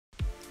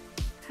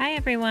Hi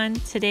everyone,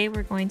 today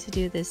we're going to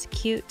do this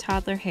cute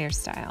toddler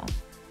hairstyle.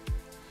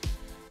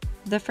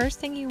 The first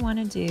thing you want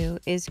to do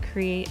is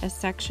create a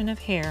section of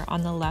hair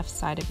on the left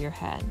side of your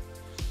head.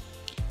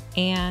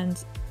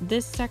 And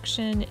this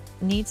section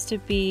needs to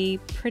be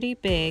pretty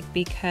big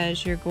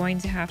because you're going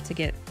to have to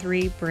get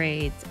 3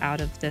 braids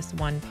out of this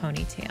one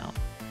ponytail.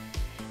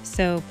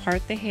 So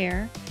part the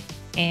hair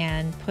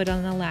and put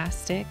an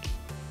elastic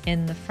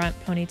in the front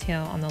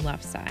ponytail on the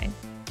left side.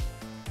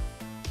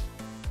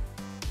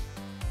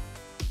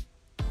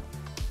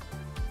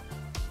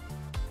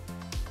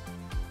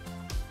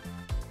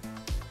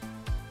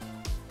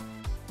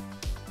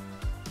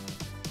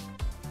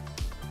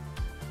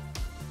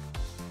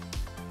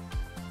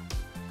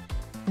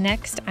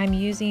 Next, I'm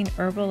using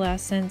Herbal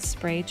Essence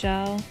spray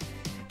gel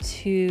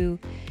to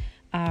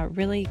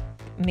really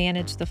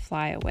manage the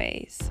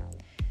flyaways.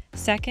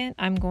 Second,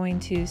 I'm going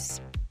to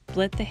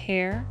split the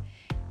hair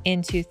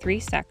into 3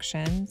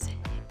 sections,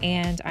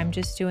 and I'm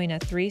just doing a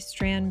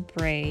 3-strand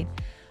braid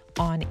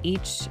on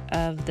each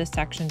of the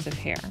sections of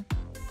hair.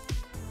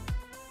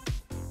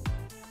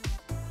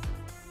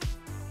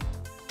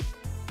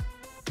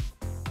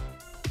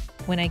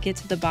 When I get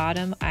to the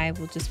bottom, I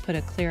will just put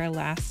a clear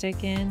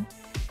elastic in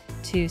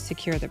to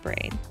secure the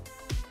braid.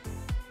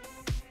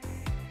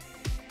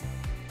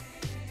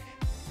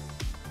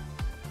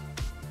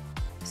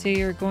 So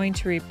you're going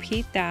to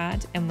repeat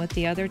that, and with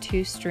the other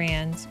 2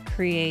 strands,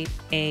 create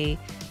a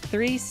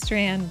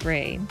 3-strand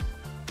braid.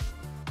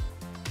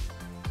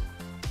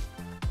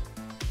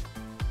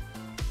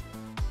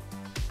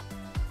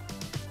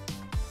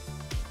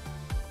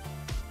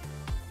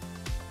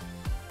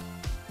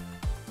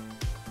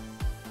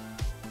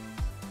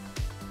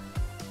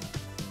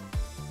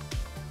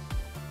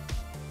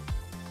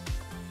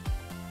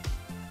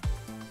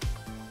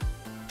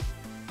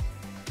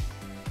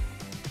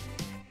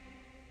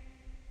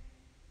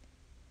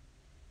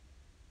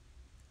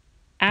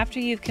 After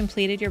you've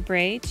completed your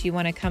braids, you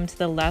want to come to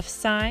the left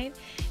side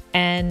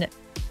and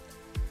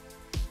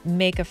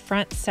make a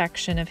front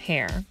section of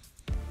hair.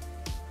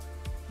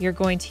 You're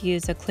going to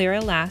use a clear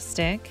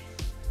elastic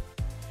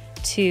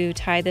to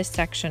tie this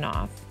section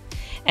off.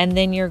 And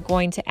then you're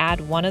going to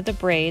add one of the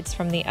braids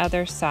from the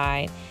other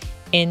side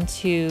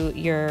into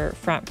your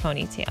front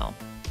ponytail.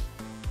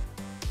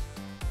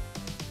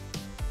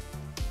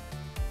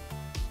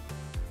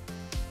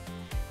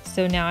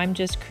 So now I'm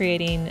just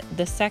creating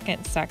the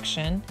second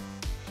section.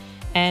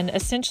 And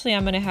essentially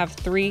I'm going to have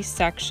 3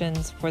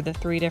 sections for the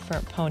 3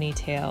 different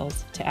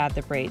ponytails to add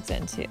the braids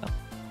into.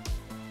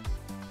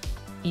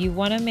 You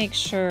want to make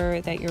sure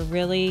that you're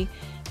really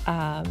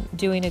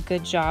doing a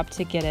good job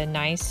to get a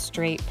nice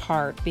straight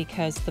part,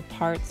 because the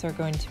parts are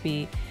going to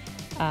be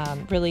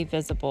really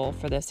visible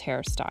for this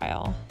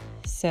hairstyle.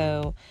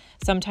 So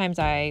sometimes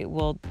I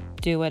will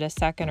do it a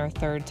second or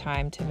third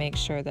time to make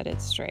sure that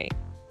it's straight.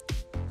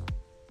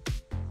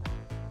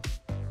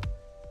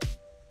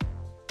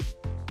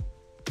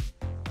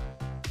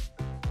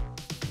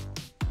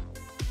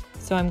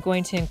 So I'm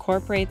going to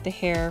incorporate the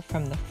hair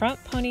from the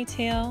front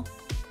ponytail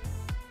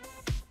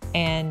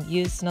and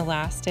use an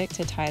elastic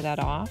to tie that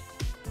off.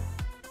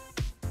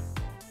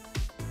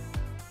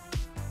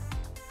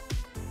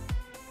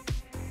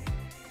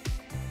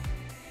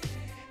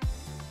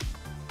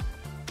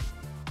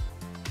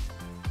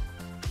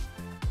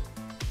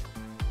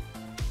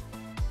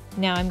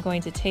 Now I'm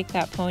going to take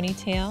that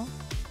ponytail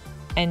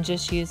and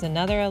just use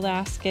another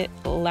elastic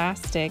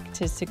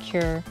to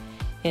secure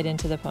it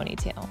into the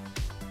ponytail.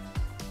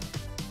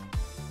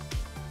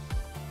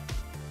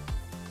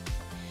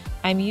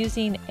 I'm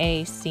using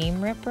a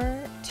seam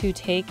ripper to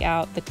take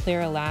out the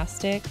clear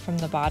elastic from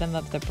the bottom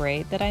of the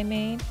braid that I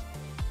made.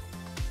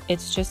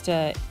 It's just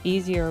an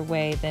easier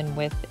way than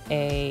with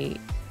a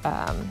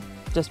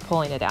just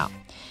pulling it out.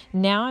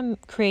 Now I'm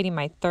creating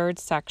my 3rd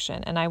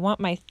section, and I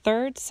want my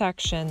 3rd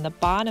section, the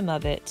bottom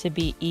of it, to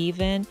be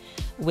even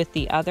with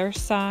the other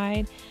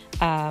side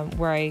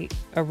where I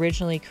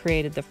originally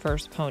created the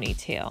first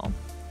ponytail.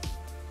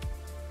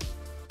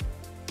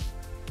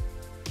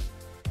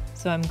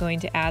 So I'm going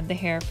to add the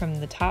hair from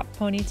the top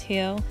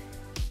ponytail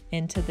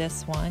into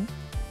this one.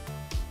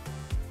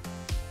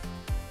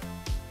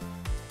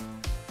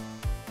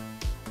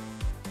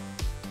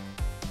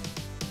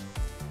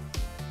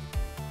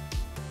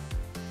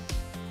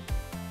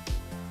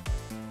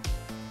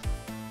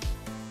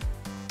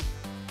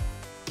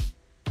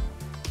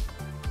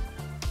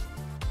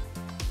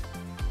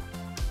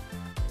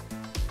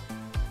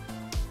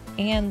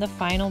 And the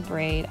final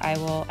braid I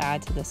will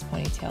add to this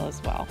ponytail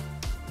as well.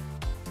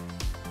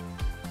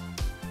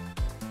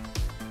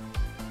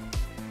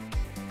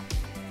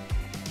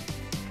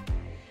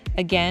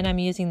 Again, I'm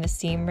using the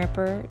seam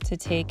ripper to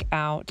take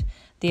out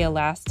the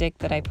elastic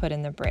that I put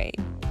in the braid.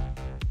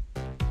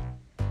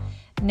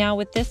 Now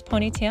with this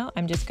ponytail,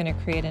 I'm just going to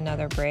create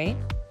another braid.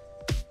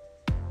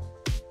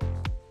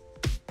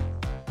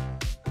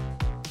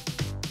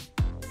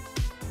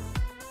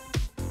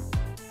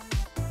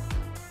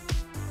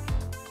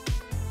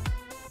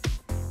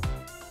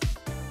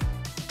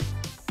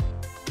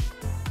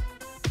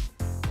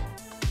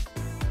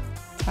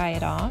 tie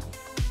it off.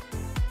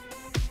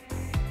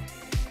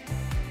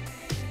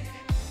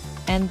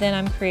 And then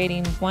I'm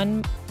creating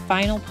one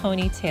final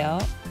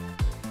ponytail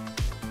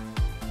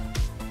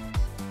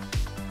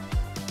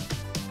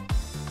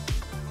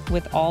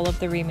with all of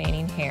the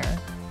remaining hair,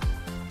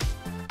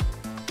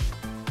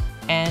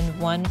 and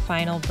one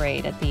final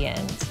braid at the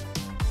end.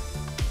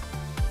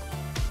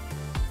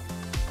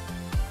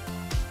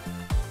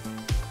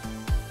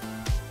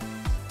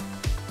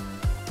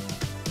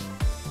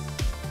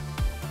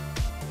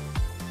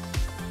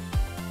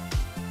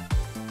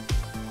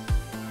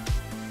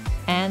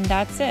 And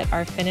that's it,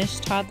 our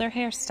finished toddler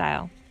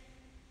hairstyle.